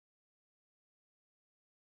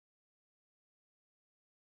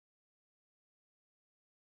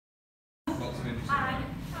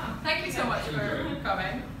much for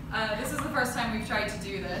coming. This is the first time we've tried to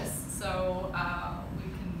do this, so we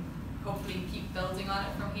can hopefully keep building on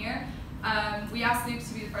it from here. We asked Luke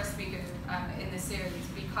to be the first speaker in this series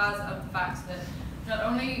because of the fact that not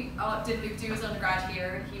only did Luke do his undergrad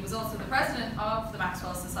here, he was also the president of the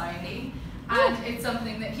Maxwell Society, and it's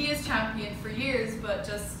something that he has championed for years, but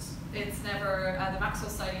just it's never, the Maxwell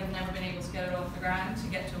Society have never been able to get it off the ground to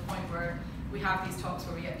get to a point where we have these talks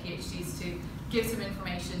where we get PhDs to give some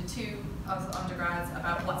information to us undergrads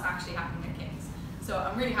about what's actually happening at King's. So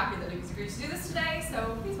I'm really happy that Luke has agreed to do this today,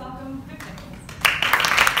 so please welcome Luke Nicholls.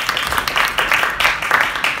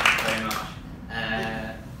 Very much.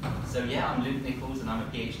 So yeah, I'm Luke Nicholls and I'm a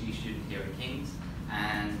PhD student here at King's,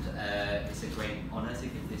 and it's a great honour to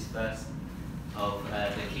give this first of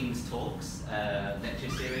the King's Talks lecture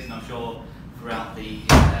series, and I'm sure throughout the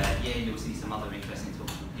year you'll see some other interesting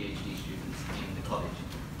talks from PhD students in the college.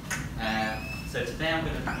 So today I'm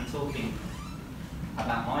going to be talking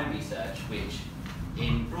about my research, which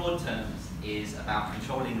in broad terms is about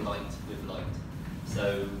controlling light with light.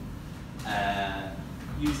 So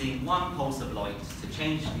using one pulse of light to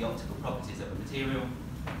change the optical properties of a material,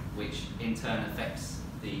 which in turn affects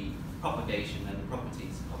the propagation and the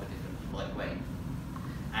properties of a different light wave.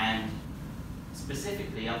 And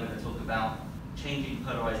specifically I'm going to talk about changing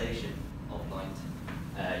polarization of light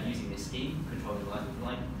using this scheme, controlling light with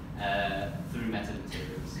light, through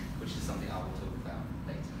metamaterials, which is something I will talk about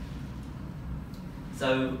later.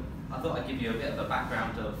 So I thought I'd give you a bit of a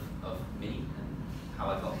background of me and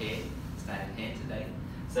how I got here, standing here today.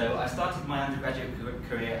 So I started my undergraduate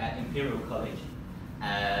career at Imperial College,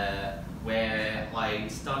 where I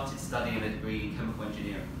started studying a degree in chemical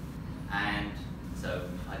engineering. And so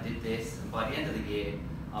I did this, and by the end of the year,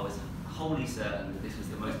 I was wholly certain that this was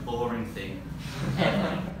the most boring thing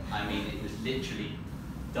ever. I mean, it was literally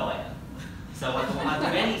dire. So I thought I'd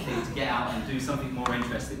do anything to get out and do something more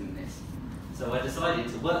interesting than this. So I decided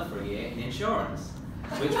to work for a year in insurance,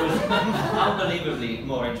 which was unbelievably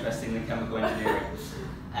more interesting than chemical engineering.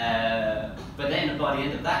 But then by the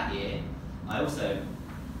end of that year, I also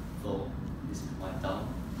thought, this is quite dull.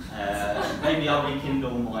 Maybe I'll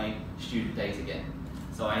rekindle my student days again.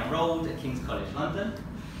 So I enrolled at King's College London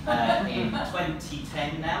in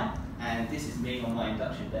 2010 now, and this is me on my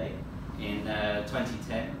induction day in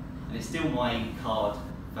 2010. And it's still my card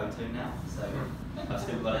photo now, so I've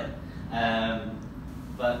still got it.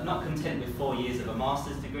 But not content with 4 years of a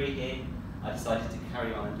master's degree here, I decided to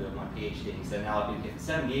carry on and do my PhD. So now I've been here for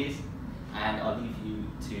 7 years, and I'll leave you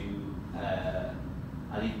to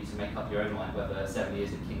make up your own mind whether 7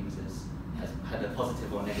 years at King's has had a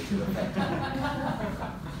positive or negative effect.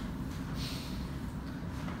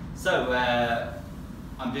 So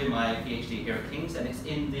I'm doing my PhD here at King's, and it's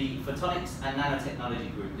in the Photonics and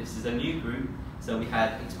Nanotechnology group. This is a new group, so we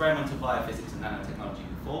had experimental biophysics and nanotechnology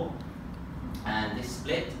before, and this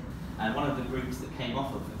split. And one of the groups that came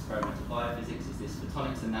off of experimental biophysics is this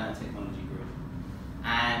Photonics and Nanotechnology group.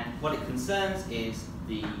 And what it concerns is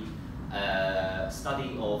the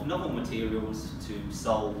study of novel materials to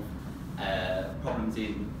solve problems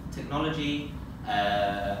in technology,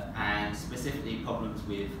 and specifically problems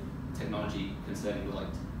with technology concerning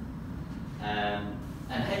light. And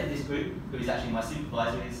head of this group, who is actually my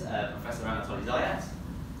supervisor, is Professor Anatoly Zayat.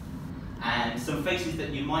 And some faces that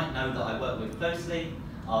you might know that I work with closely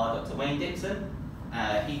are Dr. Wayne Dixon.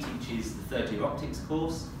 He teaches the third year optics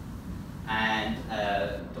course, and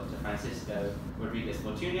Dr. Francisco Rodriguez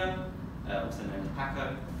Fortunio, also known as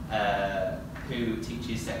Paco, who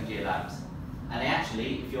teaches second year labs. And they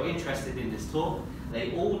actually, if you're interested in this talk,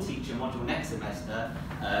 they all teach a module next semester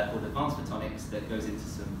called Advanced Photonics that goes into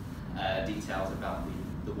some details about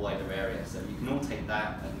the wider area. So you can all take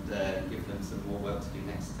that and give them some more work to do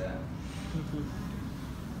next term.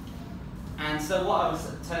 And so what I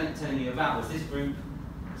was telling you about was this group.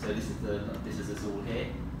 So this is us all here,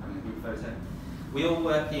 having a group photo. We all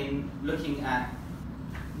work in looking at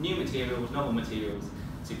new materials, novel materials,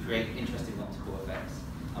 to create interesting optical effects.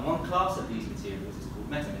 And one class of these materials is called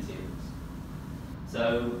metamaterials.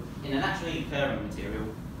 So in a naturally occurring material,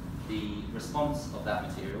 the response of that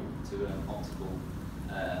material to an optical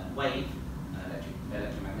wave, an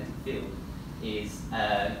electromagnetic field, is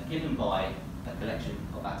given by a collection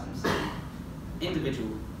of atoms. So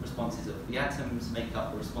individual responses of the atoms make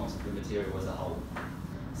up the response of the material as a whole.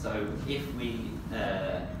 So if we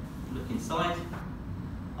look inside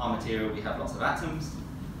our material, we have lots of atoms.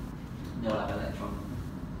 They'll have an electron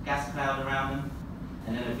gas cloud around them.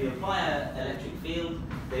 And then if we apply an electric field,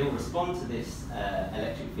 they all respond to this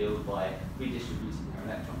electric field by redistributing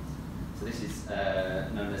their electrons. So this is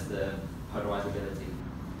known as the polarizability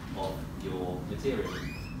of your material.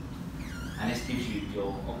 and this gives you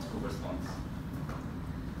your optical response.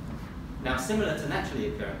 Now, similar to naturally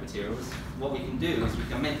occurring materials, what we can do is we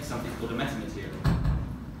can make something called a metamaterial.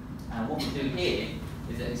 And what we do here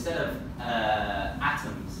is that instead of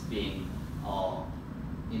atoms being our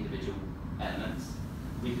individual elements,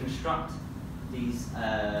 we construct these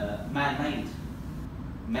man-made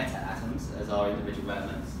meta-atoms as our individual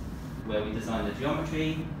elements, where we design the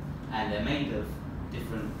geometry, and they're made of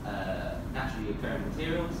different naturally occurring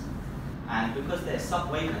materials. And because they're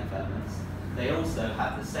sub-wavelength elements, they also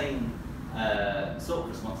have the same sort of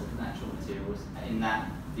response as natural materials, in that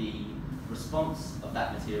the response of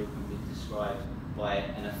that material can be described by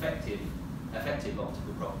an effective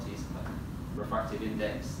optical properties like refractive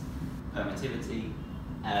index, permittivity,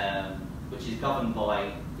 which is governed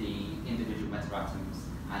by the individual meta-atoms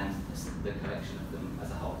and the collection of them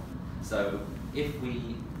as a whole. So if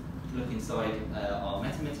we look inside our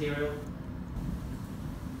metamaterial,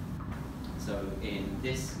 so in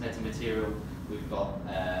this metamaterial we've got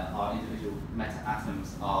our individual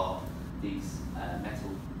meta-atoms are these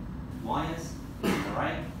metal wires in an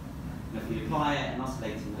array. And if we apply an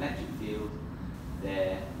oscillating electric field,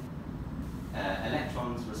 their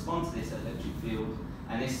electrons respond to this electric field,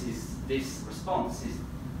 and this response is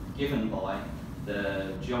given by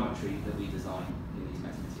the geometry that we design in these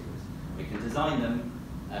metamaterials. We can design them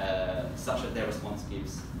such that their response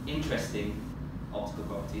gives interesting optical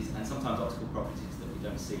properties, and sometimes optical properties that we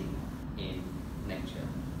don't see in nature.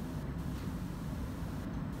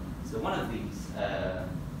 So one of these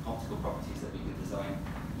optical properties that we can design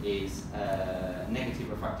is negative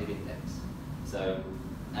refractive index. So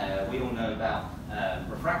we all know about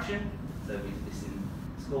refraction, so we did this in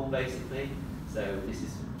school basically. So this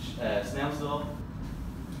is Snell's law.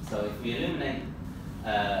 So if we illuminate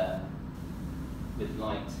with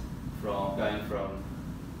light going from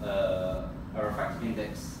a refractive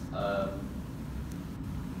index, a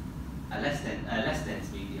less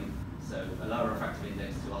dense medium, so a lower refractive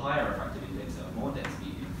index to a higher refractive index, so a more dense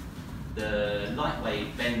medium, the light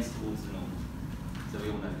wave bends towards the normal. So we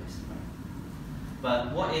all know this, right?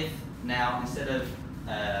 But what if now, instead of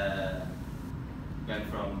going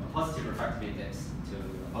from a positive refractive index to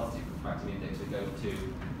a positive refractive index, we go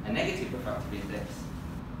to a negative refractive index?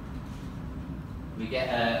 We get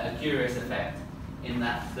a curious effect in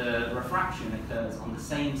that the refraction occurs on the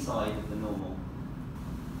same side of the normal.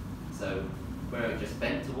 So where it just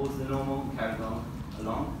bent towards the normal, carried on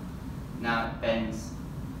along, now it bends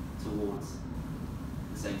towards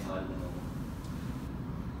the same side of the normal.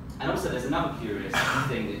 And also there's another curious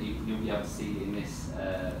thing that you'll be able to see in this,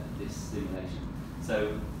 this simulation.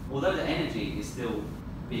 So although the energy is still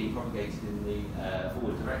being propagated in the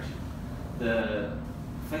forward direction, the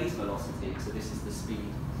phase velocity, so this is the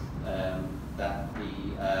speed that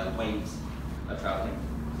the waves are travelling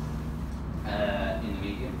in the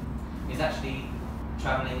medium, is actually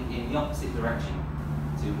travelling in the opposite direction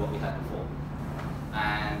to what we had before.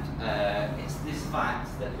 And it's this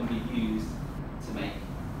fact that can be used to make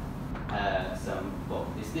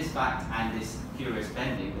it's this fact and this curious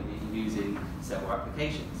bending that we can use in several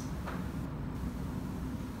applications.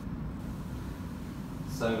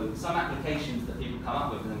 So some applications that people come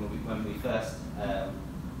up with when we first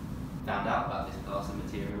found out about this class of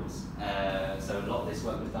materials, so a lot of this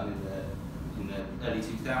work was done in the early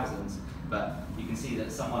 2000s, but you can see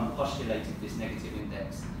that someone postulated this negative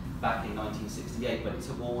index back in 1968, but it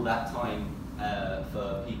took all that time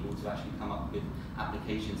for people to actually come up with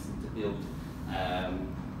applications and to build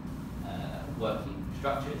working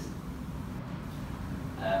structures.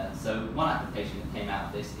 So one application that came out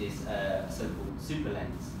of this is a so-called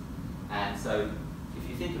superlens. And so if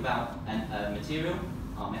you think about a material,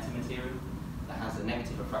 our metamaterial, that has a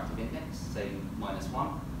negative refractive index, say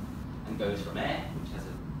 -1, and goes from air, which has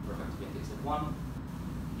a refractive index of 1,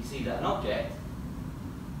 you see that an object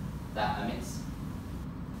that emits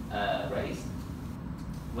rays,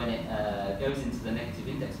 when it goes into the negative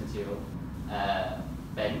index material,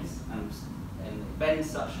 bends, and it bends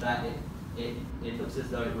such that it looks as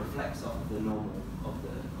though it reflects off of the normal of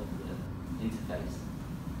the interface.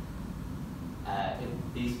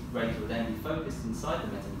 These rays will then be focused inside the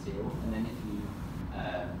metamaterial, and then if you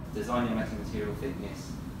design your metamaterial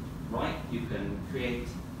thickness right, you can create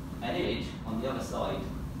an image on the other side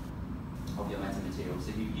of your metamaterial.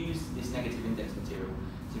 So you use this negative index material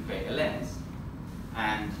to create a lens,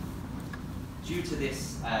 and due to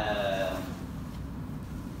this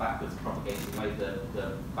backwards propagating way,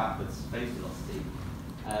 the backwards phase velocity,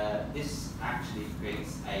 this actually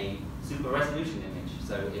creates a super resolution image.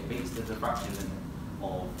 So it beats the diffraction limit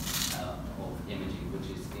of imaging, which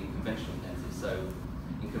is in conventional lenses. So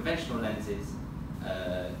in conventional lenses,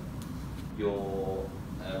 your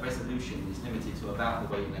resolution is limited to about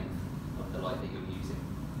the wavelength of the light that you're using.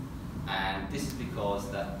 And this is because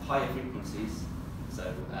that higher frequencies,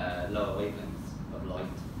 so lower wavelengths of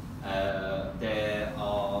light, there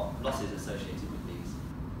are losses associated with these,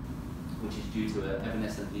 which is due to an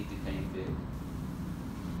evanescently decaying field.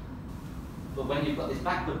 But when you've got this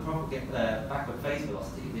backward phase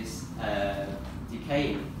velocity, this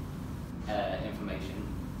decaying information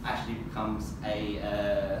actually becomes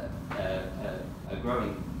a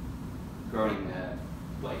growing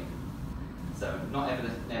wave. So not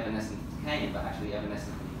evanescently decaying, but actually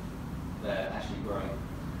evanescently growing.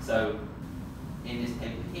 So in this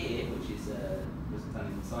paper here, which was done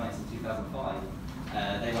in Science in 2005,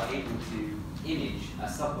 they were able to image a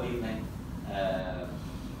sub-wavelength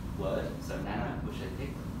word, so nano, which they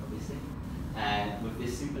picked, obviously, and with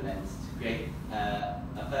this super lens to create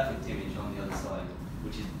a perfect image on the other side,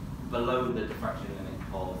 which is below the diffraction limit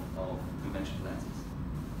of conventional lenses.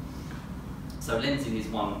 So lensing is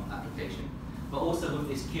one application, but also with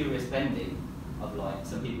this curious bending of light,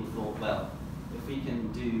 some people thought, well, if we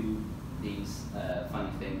can do these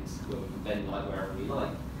funny things where we can bend light wherever we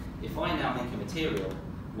like, if I now make a material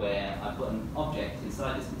where I put an object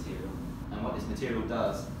inside this material, and what this material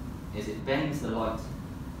does is it bends the light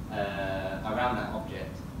around that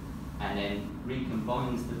object and then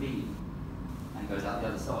recombines the beam and goes out the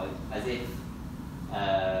other side as if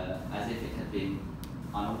it had been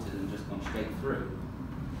unaltered and just gone straight through,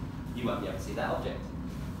 you won't be able to see that object.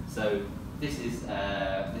 So this is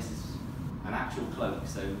an actual cloak.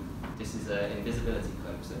 So this is an invisibility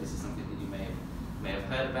cloak. So this is something that you may have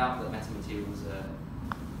heard about, that metamaterials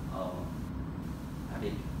are a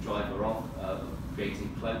big driver of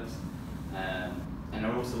creating cloaks. And there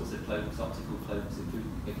are all sorts of cloaks, optical cloaks,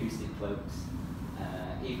 acoustic cloaks.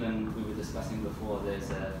 Even we were discussing before,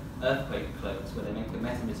 there's earthquake cloaks where they make a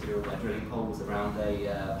metamaterial by drilling holes around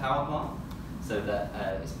a power plant so that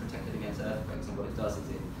it's protected against earthquakes. And what it does is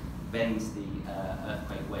it bends the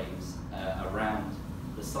earthquake waves around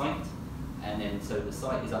the site, and then so the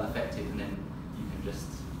site is unaffected, and then you can just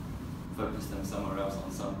focus them somewhere else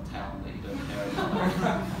on some town that you don't care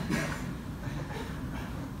about.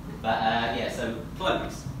 But yeah, so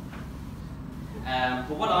cloaks.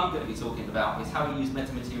 But what I'm going to be talking about is how we use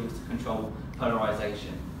metamaterials to control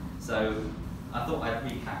polarization. So I thought I'd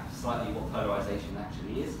recap slightly what polarization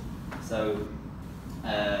actually is. So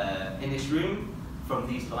in this room, from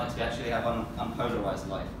these lights, we actually have unpolarized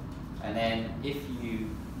light. And then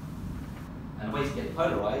and the way to get it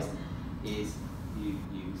polarized is you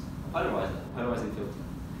use a polarizing filter.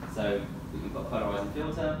 So we've got a polarizing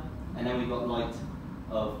filter, and then we've got light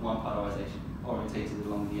of one polarization orientated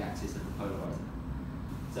along the axis of the polarizer.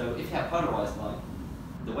 So if you have polarized light,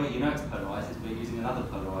 the way you know it's polarized is we're using another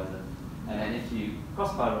polarizer. And then if you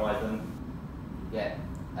cross-polarize them, you get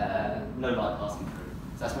no light passing through.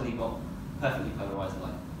 So that's when you've got perfectly polarized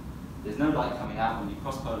light. There's no light coming out when you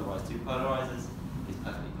cross-polarize two polarizers, it's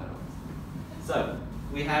perfectly polarized. So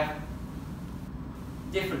we have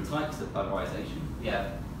different types of polarization. We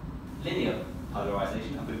have linear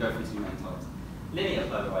polarization. I'm going to go through two main types. Linear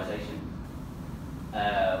polarization,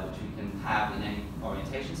 which we can have in any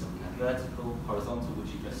orientation, so we can have vertical, horizontal,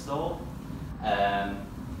 which you just saw,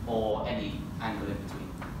 or any angle in between,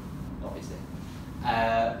 obviously.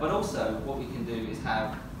 But also, what we can do is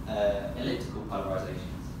have elliptical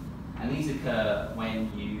polarizations, and these occur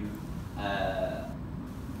when you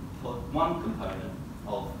put one component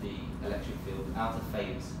of the electric field out of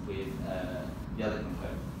phase with the other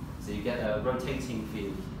component. So you get a rotating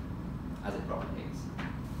field as it propagates.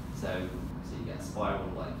 So you get a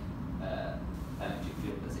spiral-like electric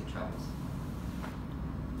field as it travels.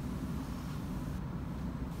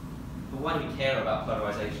 But why do we care about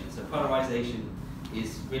polarization? So polarization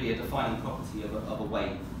is really a defining property of a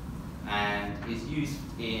wave, and is used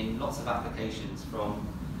in lots of applications, from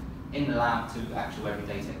in the lab to actual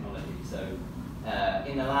everyday technology. So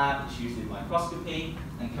in the lab, it's used in microscopy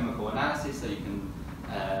and chemical analysis, so you can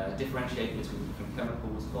differentiate between different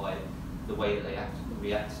chemicals by the way that they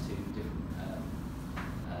react to different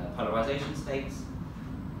polarization states.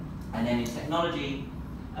 And then in technology,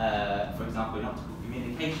 for example, in optical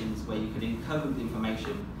communications, where you can encode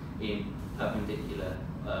information in perpendicular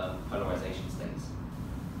polarization states.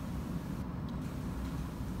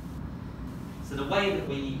 So the way that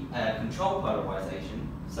we control polarization,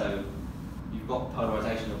 so you've got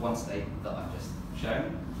polarization of one state that I've just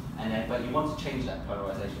shown, and then, but you want to change that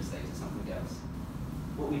polarization state to something else.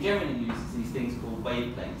 What we generally use is these things called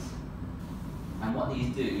wave planes. And what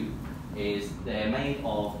these do is they're made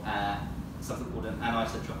of something called an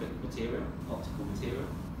anisotropic material, optical material,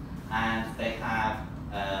 and they have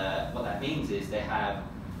what that means is they have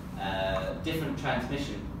different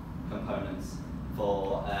transmission components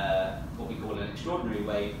for what we call an extraordinary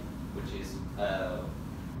wave, which is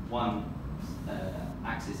one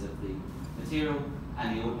axis of the material,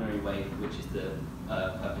 and the ordinary wave, which is the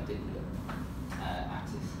perpendicular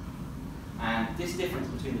axis. And this difference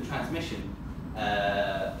between the transmission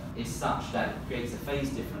is such that it creates a phase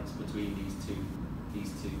difference between these two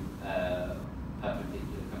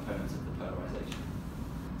perpendicular components of the polarization.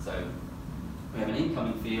 So we have an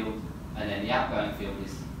incoming field, and then the outgoing field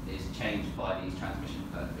is changed by these transmission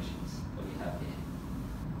coefficients that we have here.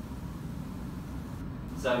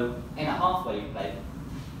 So in a half-wave plate,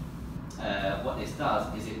 what this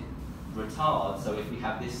does is it retards. So if we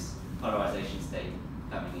have this polarization state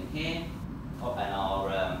coming in here, and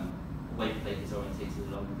our wave plate is orientated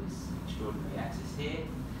along this extraordinary axis here,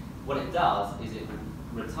 what it does is it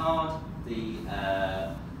retard the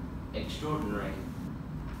extraordinary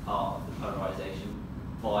part of the polarization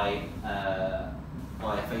by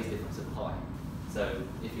a phase difference of pi. So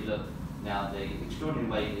if you look now, the extraordinary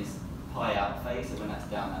wave is pi out of phase, so when that's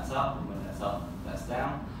down, that's up, and when that's up, that's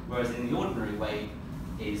down. Whereas in the ordinary wave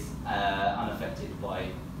is unaffected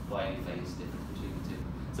by any phase difference between the two.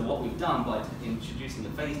 So what we've done by introducing the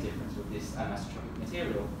phase difference with this anisotropic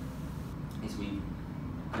material is we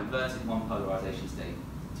converted one polarization state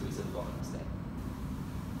to its orthogonal state.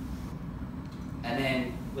 And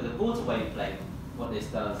then with a quarter wave plate, what this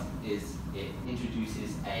does is it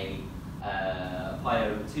introduces a pi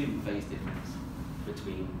over 2 phase difference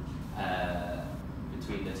between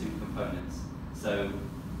the two components. So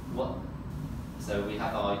we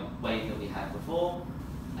have our wave that we had before,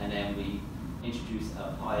 and then we introduce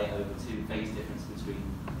a pi over 2 phase difference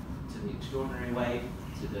to the extraordinary wave,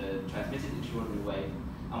 to the transmitted extraordinary wave,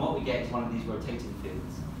 and what we get is one of these rotating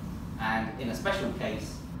fields. And in a special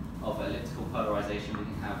case of elliptical polarization, we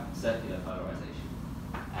can have circular polarization,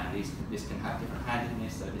 and this can have different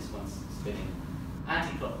handedness. So this one's spinning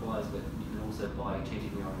anti-clockwise, but you can also, by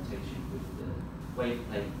changing the orientation with the wave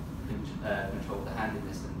plate, control the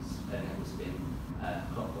handedness, and it will spin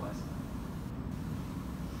clockwise.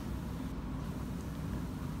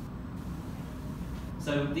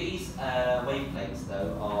 So these wave plates,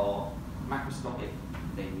 though, are macroscopic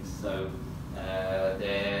things. So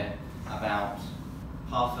they're about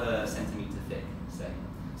half a centimeter thick, say.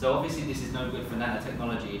 So obviously this is no good for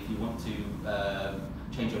nanotechnology if you want to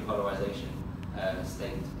change your polarization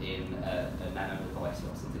state in a nano device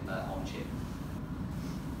or something like that on chip.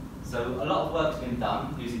 So a lot of work's been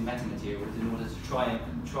done using metamaterials in order to try and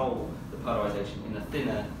control the polarization in a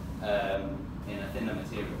thinner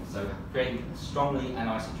material. So creating strongly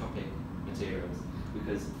anisotropic materials,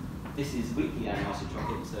 because this is weakly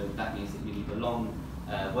anisotropic, so that means that you need a long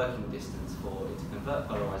working distance for it to convert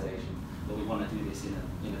polarization, but we want to do this in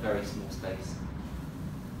a very small space.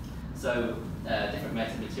 So different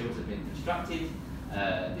metamaterials have been constructed.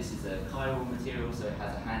 This is a chiral material, so it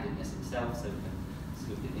has a handedness itself, so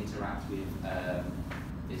we can interact with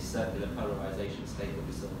this circular polarization state that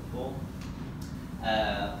we saw before.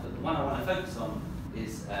 But the one I want to focus on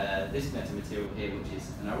is this metamaterial here, which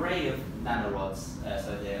is an array of nanorods.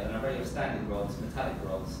 So they're an array of standing rods, metallic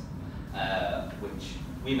rods, which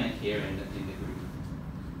we make here in the group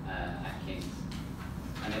at King's.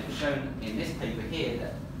 And it was shown in this paper here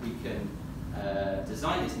that we can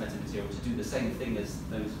design this metamaterial to do the same thing as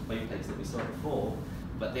those wave plates that we saw before,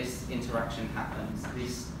 but this interaction happens,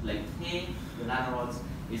 this length here, the nanorods,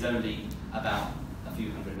 is only about a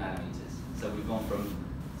few hundred nanometers. So we've gone from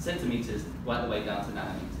centimeters right the way down to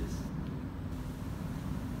nanometers.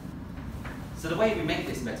 So the way we make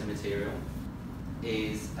this metamaterial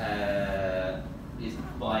is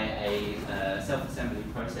by a self-assembly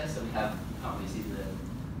process. So we have, you can't really see the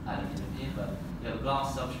aluminium here, but we have a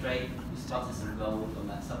glass substrate. We started some gold on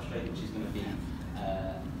that substrate, which is going to be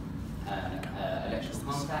electrical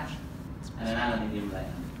contact, and an aluminium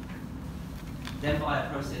layer. Then by a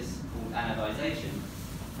process called anodization,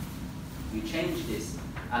 we change this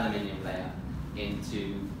aluminium layer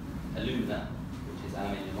into alumina, which is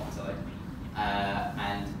aluminium oxide,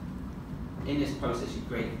 and in this process you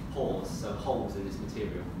create pores, so holes in this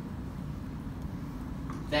material.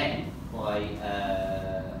 Then, by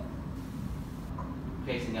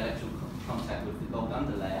creating electrical contact with the gold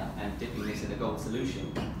underlayer and dipping this in a gold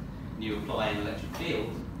solution, and you apply an electric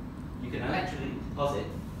field, you can electrically deposit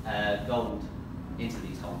gold into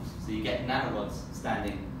these holes. So you get nanorods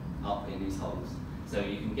standing up in these holes. So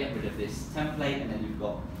you can get rid of this template, and then you've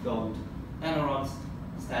got gold nanorods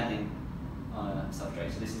standing on a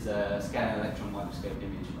substrate. So this is a scanning electron microscope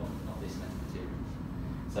image of this metamaterial.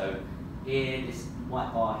 So here, this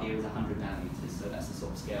white bar here is 100 nanometers, so that's the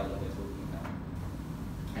sort of scale that we're talking about.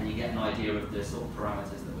 And you get an idea of the sort of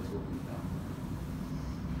parameters that we're talking about.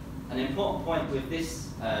 An important point with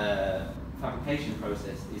this fabrication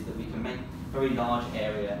process is that we can make very large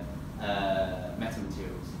area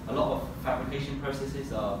metamaterials. A lot of fabrication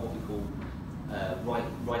processes are what we call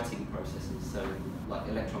writing processes, so like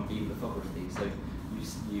electron beam lithography. So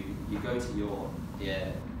you go to your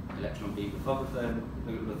electron beam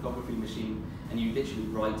lithography machine, and you literally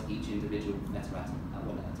write each individual metal atom at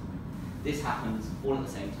one atom. This happens all at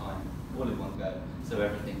the same time, all in one go, so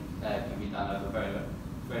everything can be done over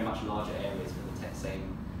very much larger areas for the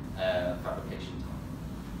same fabrication time.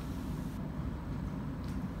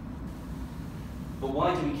 But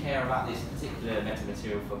why do we care about this particular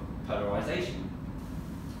metamaterial for polarization?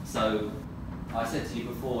 So I said to you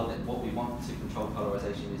before that what we want to control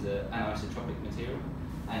polarization is an anisotropic material,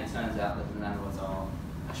 and it turns out that the nanorods are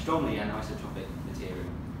a strongly anisotropic material.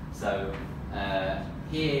 So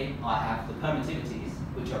here I have the permittivities,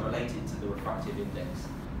 which are related to the refractive index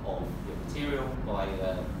of your material by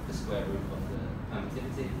the square root of the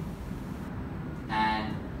permittivity.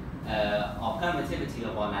 And our permittivity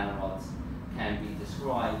of our nanorods can be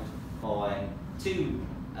described by two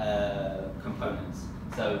components.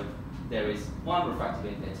 So there is one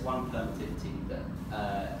refractive index, one permittivity that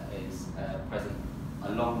is present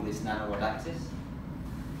along this nanorod axis,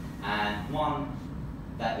 and one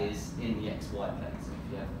that is in the XY plane. So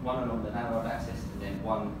if you have one along the nanorod axis and then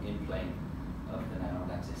one in plane of the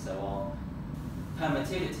nanorod axis. So our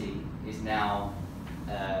permittivity is now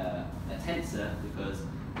a tensor because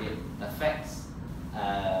it affects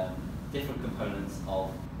different components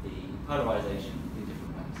of the polarization in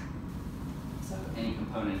different ways. So any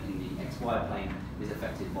component in the XY plane is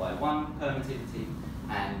affected by one permittivity,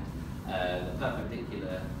 and the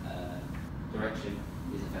perpendicular direction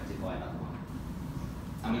is affected by another one.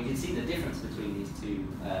 And we can see the difference between these two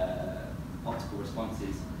optical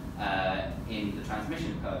responses in the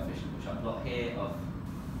transmission coefficient, which I plot here, of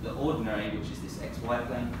the ordinary, which is this XY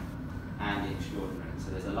plane, and the extraordinary.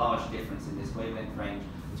 So there's a large difference in this wavelength range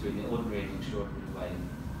between the ordinary and the extraordinary wave.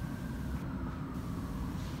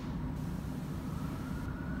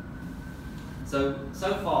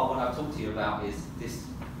 So far what I've talked to you about is this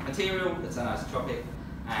material that's anisotropic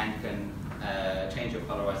and can change your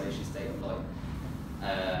polarization state of light.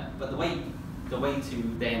 But the way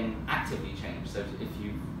to then actively change, so if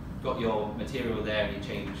you've got your material there and you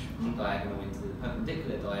change one diagonal into the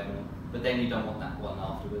perpendicular diagonal, but then you don't want that one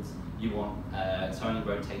afterwards, you want to only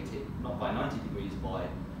rotate it not by 90 degrees, by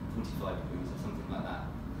 45 degrees or something like that.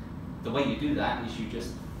 The way you do that is you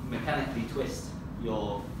just mechanically twist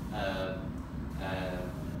your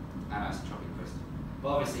anisotropic crystal. But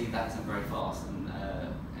obviously that isn't very fast and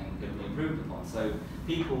can be improved upon. So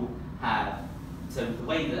the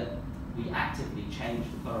way that we actively change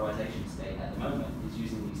the polarization state at the moment is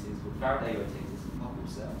using these things called Faraday rotators and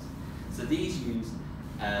Pockels cells. So these use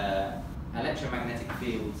electromagnetic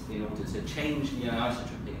fields in order to change the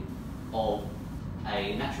anisotropy of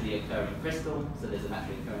a naturally occurring crystal. So there's a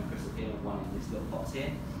naturally occurring crystal here, one in this little box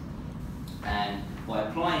here. And by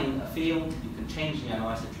applying a field, you can change the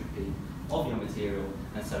anisotropy of your material,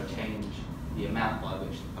 and so change the amount by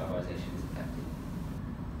which the polarization is affected.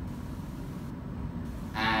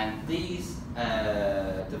 And these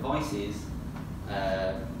devices,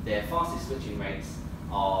 their fastest switching rates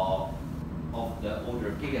are of the order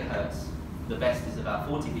of gigahertz. The best is about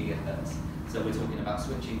 40 gigahertz. So we're talking about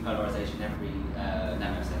switching polarization every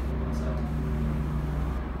nanosecond or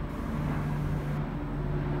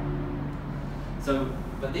so.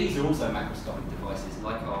 But these are also macroscopic devices,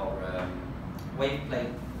 like our wave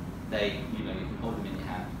plate. You can hold them in your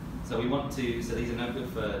hand. So these are no good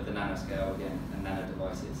for the nanoscale again and nano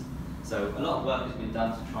devices. So a lot of work has been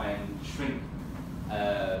done to try and shrink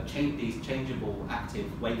these changeable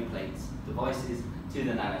active wave plates devices to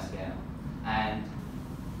the nanoscale. And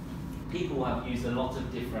people have used a lot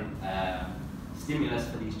of different stimulus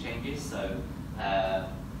for these changes. So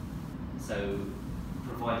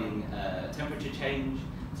providing temperature change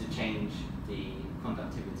to change the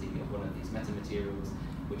conductivity of one of these metamaterials,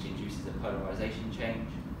 which induces a polarization change.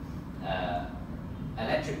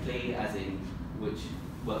 Electrically, which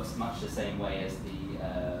works much the same way as the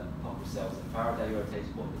Pockels cells and Faraday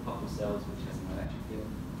rotators, the Pockels cells, which has an electric field.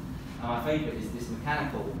 And my favourite is this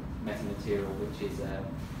mechanical metamaterial, which is a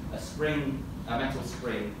metal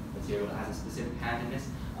spring material that has a specific handedness,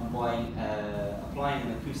 and by applying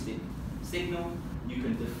an acoustic signal, you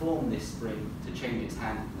can deform this spring to change its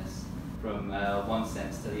handedness from one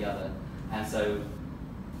sense to the other, and so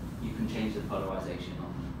you can change the polarization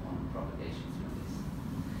on propagation through this.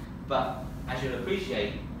 But as you'll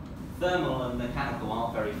appreciate, thermal and mechanical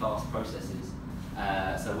aren't very fast processes,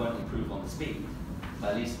 so won't improve on the speed,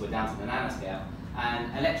 but at least we're down to the nanoscale.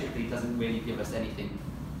 And electrically doesn't really give us anything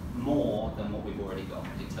more than what we've already got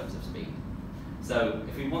in terms of speed. So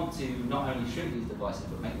if we want to not only shrink these devices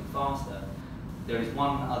but make them faster, there is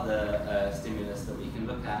one other stimulus that we can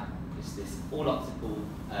look at, is this all-optical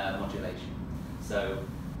modulation. So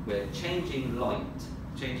we're changing light,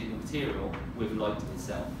 changing the material with light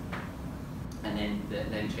itself, and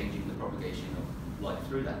then changing the propagation of light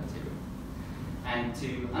through that material. And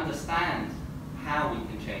to understand how we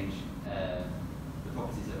can change the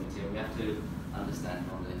properties of the material, we have to understand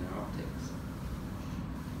nonlinear optics.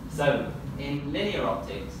 So in linear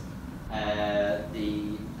optics,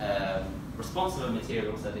 the response of a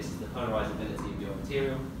material, so this is the polarizability of your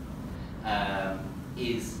material,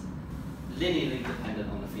 is linearly dependent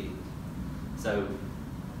on the field. So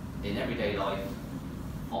in everyday life,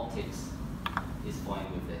 optics is fine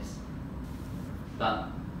with this. But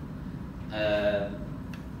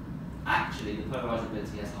actually, the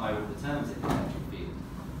polarizability has higher order terms in the electric field.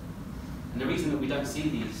 And the reason that we don't see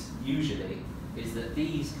these usually is that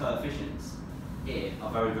these coefficients here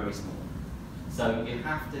are very, very small. So you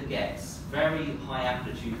have to get very high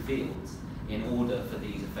amplitude fields in order for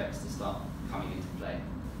these effects to start coming into play.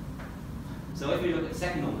 So if we look at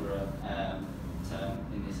second order term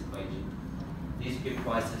in this equation, these give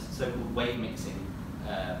rise to so-called wave mixing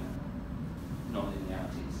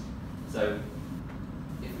nonlinearities. So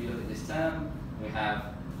if we look at this term, we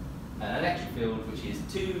have an electric field which is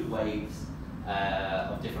two waves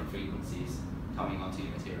of different frequencies coming onto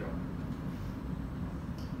your material.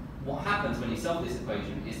 What happens when you solve this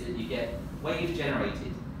equation is that you get waves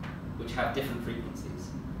generated which have different frequencies.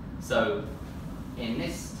 So in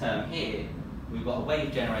this term here, we've got a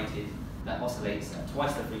wave generated that oscillates at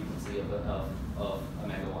twice the frequency of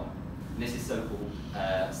omega 1. And this is so-called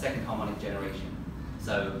second harmonic generation.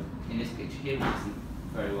 So in this picture here, which isn't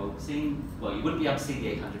very well seen, well, you wouldn't be able to see the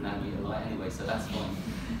 800 nanometer light anyway, so that's fine.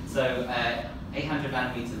 So 800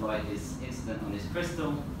 nanometer light is incident on this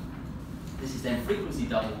crystal. This is then frequency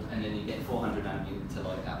doubled, and then you get 400 nanometer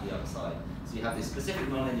light out the other side. So you have this specific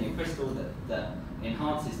nonlinear crystal that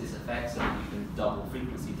enhances this effect so that you can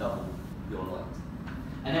frequency double your light.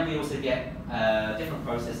 And then we also get different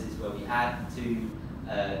processes where we add two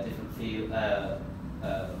different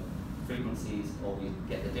frequencies, or we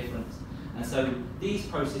get the difference. And so these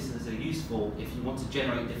processes are useful if you want to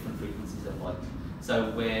generate different frequencies of light.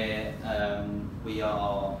 So we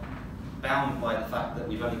are bound by the fact that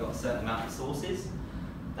we've only got a certain amount of sources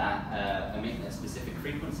that emit at specific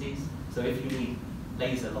frequencies. So if you need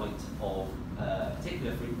laser light of a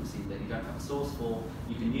particular frequency that you don't have a source for,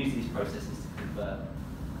 you can use these processes to convert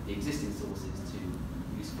the existing sources to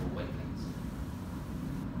useful wavelengths.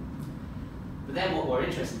 But then what we're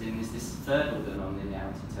interested in is this third order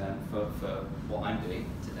nonlinearity term for what I'm doing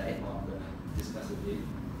today, what I'm going to discuss with you.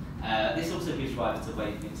 This also gives rise to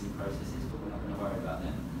wave mixing processes, but we're not going to worry about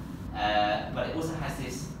them. But it also has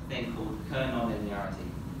this thing called Kerr nonlinearity.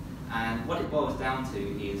 And what it boils down to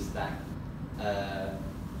is that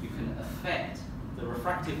you can affect the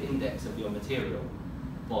refractive index of your material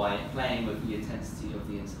by playing with the intensity of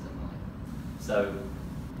the incident light. So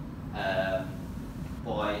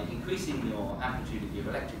by increasing your amplitude of your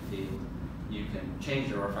electric field, you can change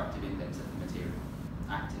the refractive index of the material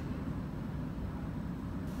actively.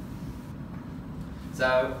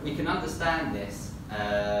 So we can understand this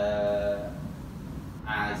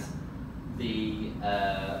as the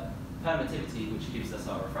permittivity which gives us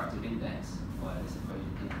our refractive index via this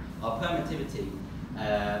equation here. Our permittivity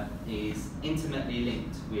is intimately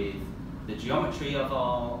linked with the geometry of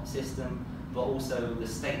our system, but also the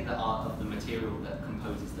state of the material that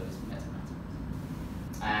composes those metal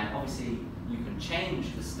atoms. And obviously, you can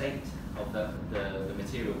change the state of the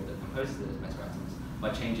material that composes those metal atoms by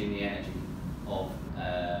changing the energy of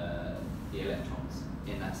the electrons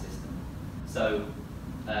in that system. So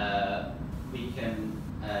we can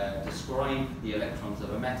describe the electrons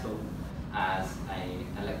of a metal as an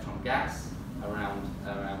electron gas around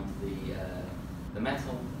the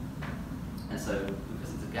metal. And so,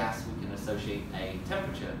 because it's a gas, we can associate a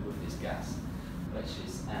temperature with this gas, which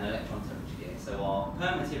is an electron temperature here. So our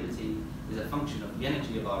permittivity is a function of the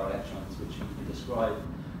energy of our electrons, which we can describe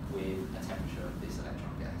with a temperature of this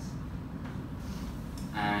electron gas.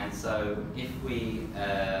 And so if we,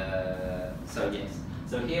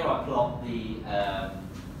 so here I plot the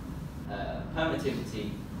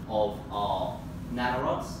permittivity of our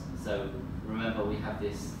nanorods. So remember, we have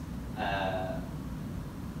this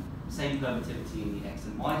same permittivity in the x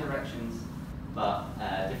and y directions, but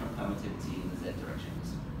different permittivity in the z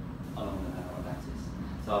directions along the nanorods axis.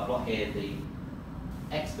 So I'll plot here the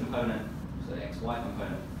x component, so the xy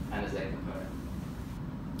component, and the z component.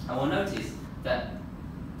 And we'll notice that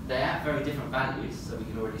they have very different values, so we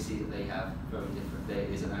can already see that they have very different, there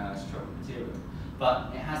is an anisotropic material.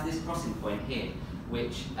 But it has this crossing point here,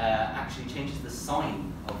 which actually changes the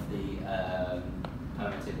sign of the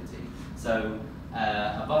permittivity. So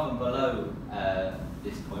above and below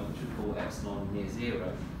this point, which we call epsilon near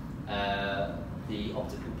 0, the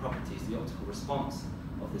optical properties, the optical response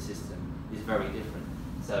of the system is very different.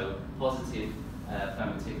 So positive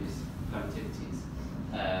permittivities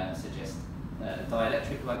suggest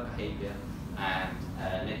dielectric-like behavior, and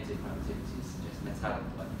negative permittivities suggest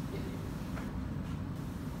metallic-like behavior.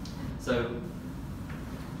 So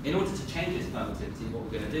in order to change this permittivity, what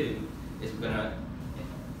we're going to do is we're going to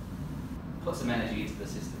put some energy into the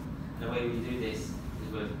system. And the way we do this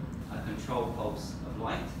is with a control pulse of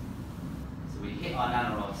light. So we hit our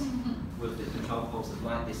nanorods with the control pulse of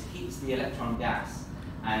light. This heats the electron gas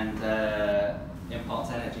and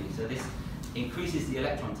imparts energy. So this increases the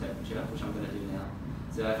electron temperature, which I'm going to do now.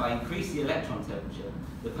 So if I increase the electron temperature,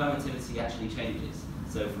 the permittivity actually changes.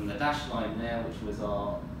 So from the dashed line there, which was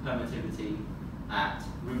our permittivity at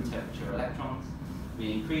room temperature electrons,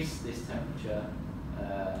 we increase this temperature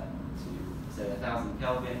to say 1000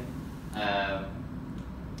 Kelvin,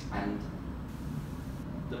 and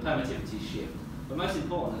the permittivity shift. But most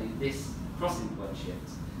importantly, this crossing point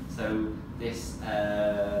shifts. So this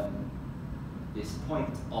this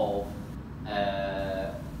point of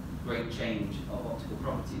great change of optical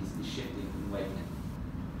properties is shifting in wavelength,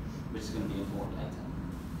 which is going to be important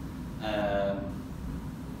later.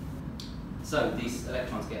 So these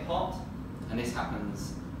electrons get hot, and this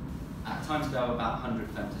happens at a timescale of about 100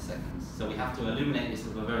 femtoseconds. So we have to illuminate this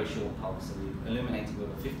with a very short pulse. So we illuminate it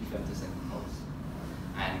with a 50 femtosecond pulse.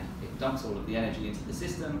 And it dumps all of the energy into the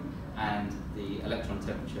system, and the electron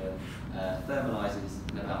temperature thermalizes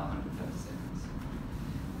in about 100 femtoseconds.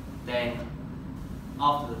 Then,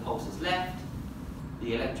 after the pulse has left,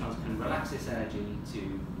 the electrons can relax this energy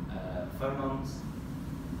to phonons,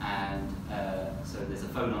 and so there's a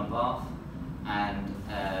phonon bath, and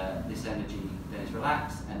this energy then is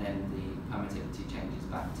relaxed, and then the permittivity changes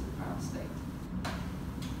back to the ground state.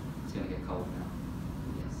 It's going to get cold now.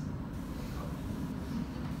 Yes.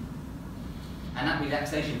 And that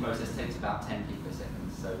relaxation process takes about 10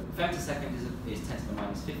 picoseconds. So femtosecond is 10 to the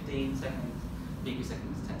minus 15 seconds,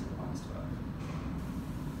 picosecond is 10 to the minus 12.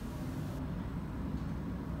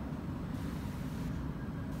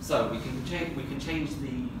 So we can change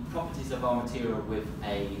the properties of our material with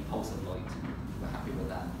a pulse of light. We're happy with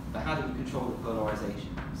that. But how do we control the polarization?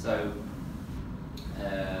 So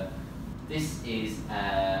this is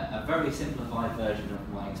a very simplified version of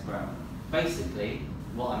my experiment. Basically,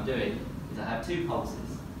 what I'm doing is I have two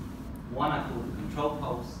pulses. One I call the control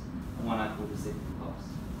pulse, and one I call the signal pulse.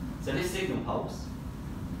 So this signal pulse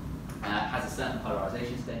has a certain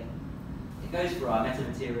polarization state. It goes through our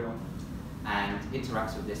metamaterial and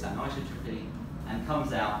interacts with this anisotropy and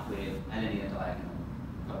comes out with a linear diagonal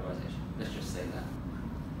polarization. Let's just say that.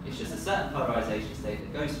 It's just a certain polarization state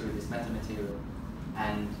that goes through this metamaterial,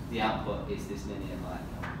 and the output is this linear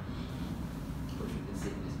diagonal, which we can see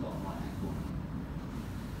in this bottom right-hand corner.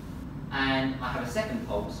 And I have a second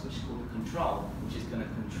pulse, which is called a control, which is going to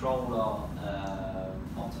control our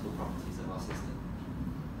optical properties of our system.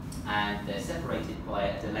 And they're separated by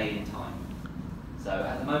a delay in time. So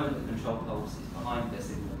at the moment, the control pulse is behind the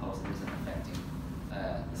signal pulse and isn't affecting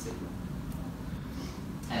the signal.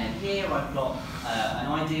 And here I plot an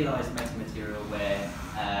idealized metamaterial where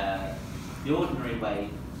the ordinary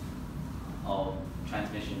wave of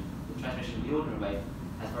transmission, the transmission of the ordinary wave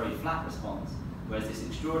has a very flat response, whereas this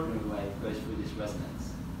extraordinary wave goes through this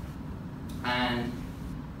resonance. And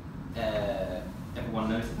everyone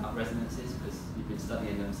knows about resonances because you've been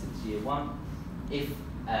studying them since year 1. If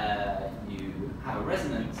you have a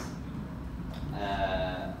resonance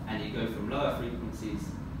and you go from lower frequencies,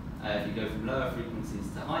 if you go from lower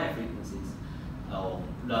frequencies to higher frequencies, or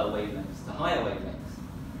lower wavelengths to higher wavelengths,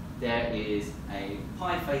 there is a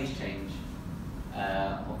pi phase change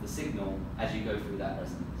of the signal as you go through that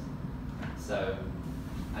resonance. So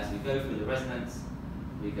as we go through the resonance,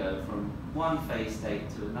 we go from one phase state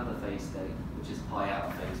to another phase state, which is pi out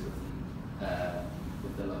of phase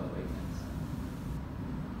with the lower wavelengths.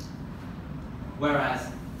 Whereas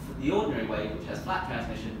for the ordinary wave, which has flat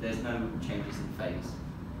transmission, there's no changes in phase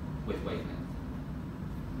with wavelength.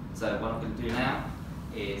 So what I'm going to do now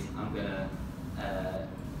is I'm going to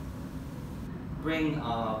bring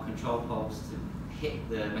our control pulse to hit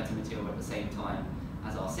the metamaterial at the same time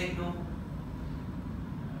as our signal,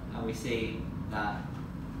 and we see that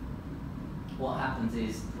what happens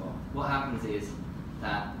is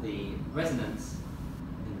that the resonance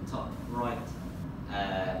in the top right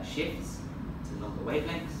shifts to longer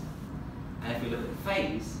wavelengths, and if we look at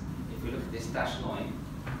phase, if we look at this dashed line,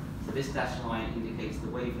 so this dashed line indicates the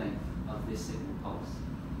wavelength of this signal pulse.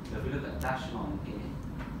 So if we look at the dashed line here,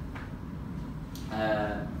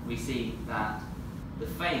 we see that the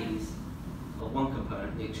phase of one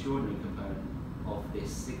component, the extraordinary component of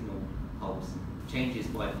this signal pulse, changes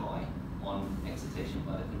by pi on excitation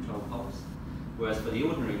by the control pulse, whereas for the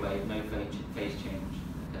ordinary wave, no phase change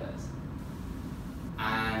occurs.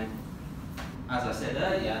 And as I said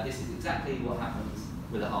earlier, this is exactly what happens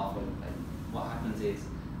with a half-wave plane. What happens is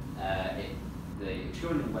the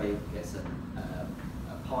extraordinary wave gets a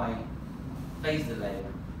pi phase delay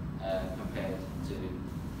compared to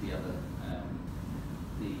the other,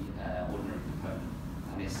 ordinary component,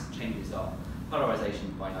 and this changes our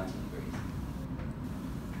polarization by 90 degrees.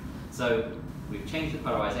 So we've changed the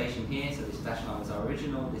polarization here, so this dashed line is our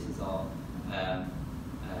original, this is our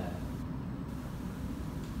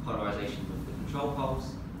polarization with the control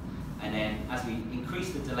pulse, and then as we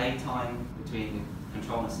increase the delay time between the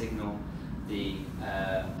control and signal, the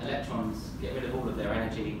electrons get rid of all of their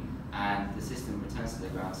energy and the system returns to the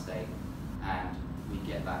ground state, and we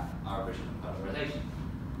get back our original polarization.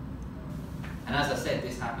 And as I said,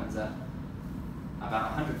 this happens at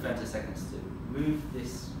about 100 femtoseconds to move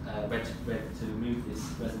this to move this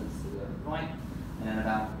resonance to the right, and then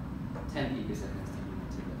about 10 picoseconds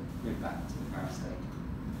to move back to the ground state.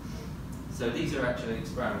 So these are actually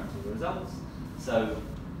experimental results. So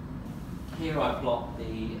here I plot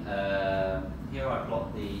the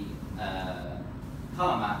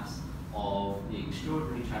color maps of the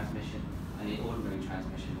extraordinary transmission and the ordinary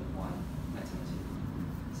transmission of one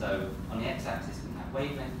metamaterial. So on the x-axis we have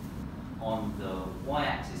wavelength. On the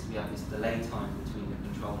y-axis we have this delay time between the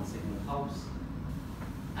control and signal pulse,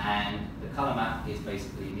 and the color map is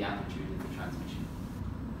basically the amplitude of the transmission.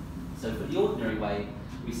 So for the ordinary wave,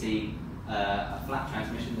 we see a flat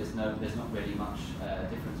transmission. There's not really much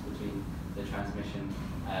difference between the transmission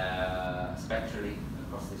spectrally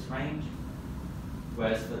across this range.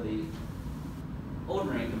 Whereas for the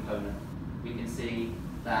ordinary component, we can see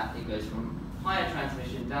that it goes from higher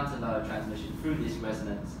transmission down to lower transmission through this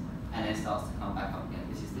resonance, and then starts to come back up again.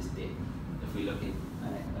 This is this dip, if we look in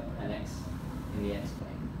an X in the X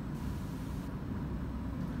plane.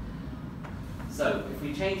 So if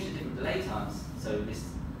we change the different delay times, so this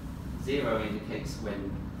 0 indicates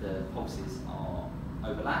when the pulses are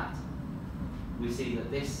overlapped, we see that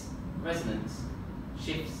this resonance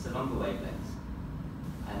shifts to longer wavelengths,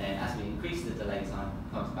 and then as we increase the delay time, it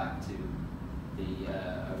comes back to the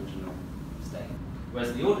original state.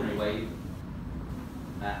 Whereas the ordinary wave,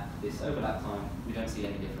 at this overlap time, we don't see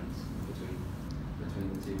any difference between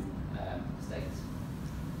the two states.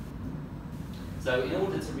 So in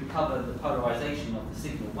order to recover the polarization of the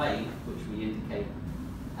signal wave, which we indicate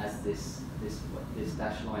as this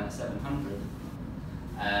dashed line at 700,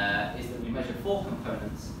 is that we measure 4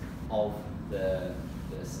 components of the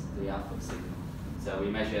output signal. So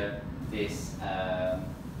we measure this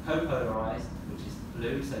copolarized, which is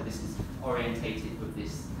blue, so this is orientated with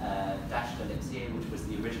this dashed ellipse here, which was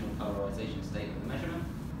the original polarization state of the measurement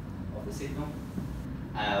of the signal.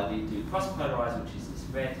 We do cross-polarized, which is this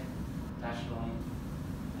red dashed line,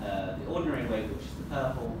 the ordinary wave, which is the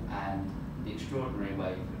purple, and the extraordinary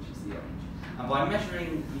wave, which is the orange. And by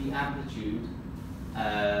measuring the amplitude,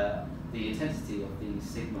 the intensity of these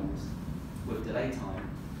signals with delay time,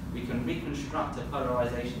 we can reconstruct a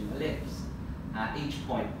polarization ellipse at each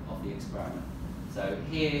point of the experiment. So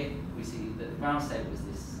here we see that the ground state was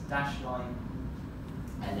this dashed line,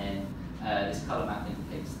 and then this color map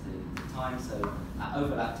indicates the time. So at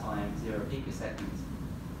overlap time, 0 picoseconds,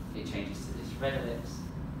 it changes to this red ellipse,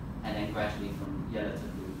 and then gradually from yellow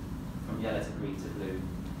to green to blue,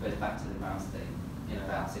 goes back to the ground state in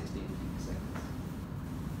about 16 picoseconds.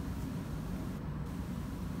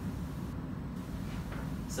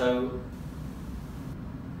 So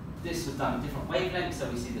this was done at different wavelengths, so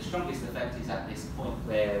we see the strongest effect is at this point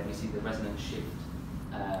where we see the resonance shift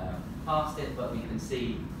past it, but we can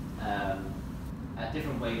see at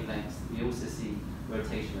different wavelengths, we also see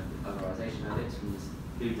rotation of the polarization ellipse from this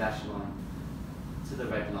blue dashed line to the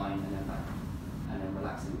red line and then back, and then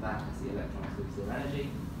relaxing back as the electrons lose their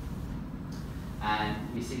energy. And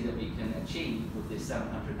we see that we can achieve with this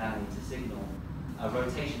 700 nanometer signal a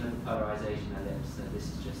rotation of the polarization ellipse. So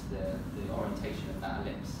this is just the orientation of that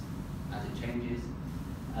ellipse as it changes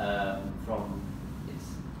from its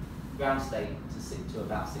ground state to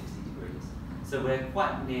about 60 degrees. So we're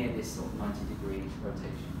quite near this sort of 90-degree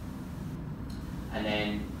rotation. And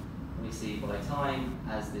then we see by time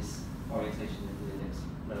as this orientation of the ellipse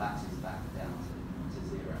relaxes back down to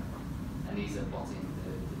 0. And these are plotting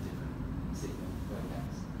the different signal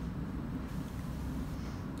wavelengths.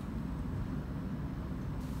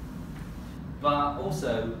 But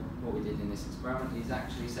also, what we did in this experiment is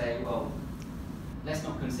actually say, well, let's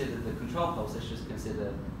not consider the control pulse, let's just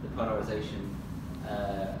consider the polarization,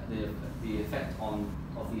 the effect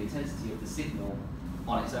of the intensity of the signal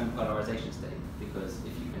on its own polarization state. Because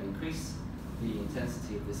if you can increase the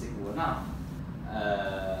intensity of the signal enough,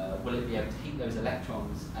 will it be able to heat those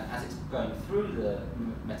electrons, and as it's going through the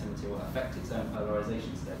metamaterial, affect its own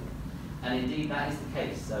polarization state? And indeed, that is the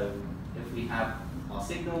case. So if we have our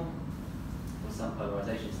signal with some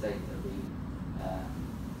polarization state that we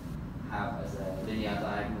have as a linear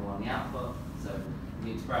diagonal on the output, so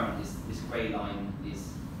the experiment is this grey line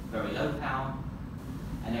is very low power,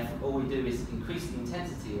 and if all we do is increase the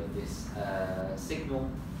intensity of this signal,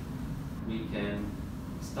 we can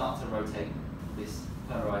start to rotate this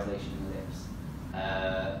polarization ellipse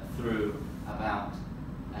through about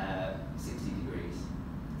 60 degrees.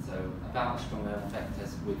 So about as strong an effect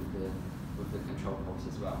as with the control pulse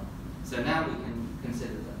as well. So now we can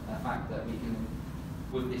consider the fact that we can,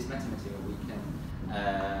 with this metamaterial, we can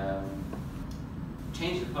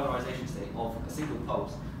change the polarization state of a single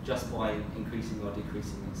pulse just by increasing or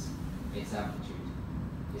decreasing its amplitude,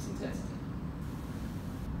 its intensity.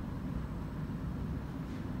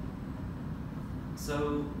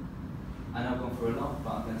 So, I know I've gone through a lot,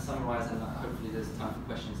 but I'm going to summarize, and hopefully there's time for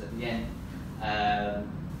questions at the end.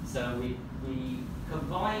 So we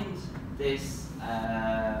combined this,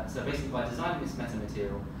 so basically by designing this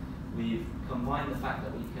metamaterial, we've combined the fact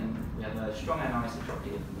that we have a strong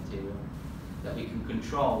anisotropy of the material that we can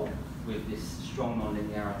control with this strong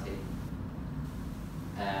nonlinearity,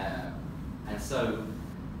 and so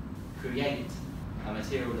create a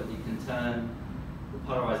material that we can turn the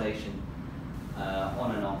polarization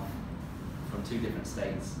on and off from two different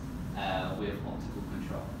states with optical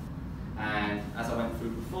control. And as I went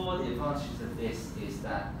through before, the advantages of this is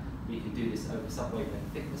that we can do this over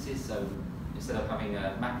sub-wavelength thicknesses. So instead of having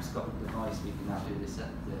a macroscopic device, we can now do this at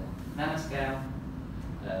the nanoscale,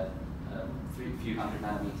 a few hundred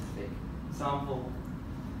nanometer thick sample.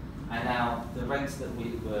 And now the rates that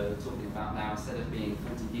we were talking about now, instead of being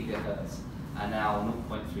 40 gigahertz, are now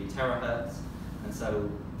 0.3 terahertz. And so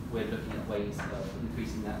we're looking at ways of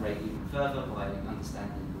increasing that rate even further by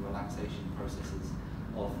understanding the relaxation processes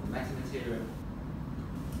of the metamaterial.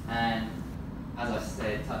 And as I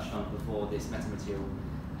said, touched on before, this metamaterial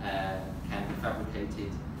can be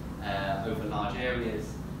fabricated over large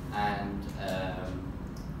areas and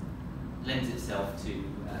lends itself to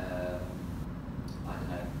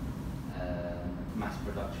mass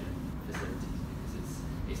production facilities, because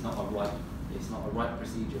it's not a right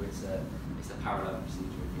procedure, it's a parallel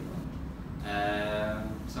procedure, if you like.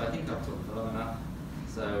 So I think I've talked for long enough.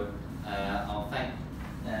 So I'll thank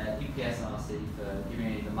UPSRC for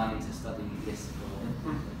giving me the money to study this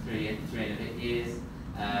for three and a bit years.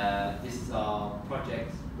 This is our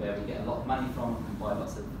project where we get a lot of money from and can buy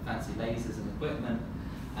lots of fancy lasers and equipment.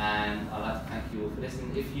 And I'd like to thank you all for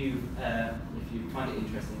listening. If you find it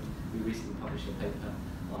interesting, we recently published a paper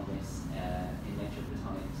on this in Nature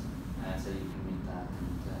Photonics, so you can read that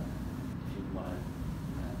and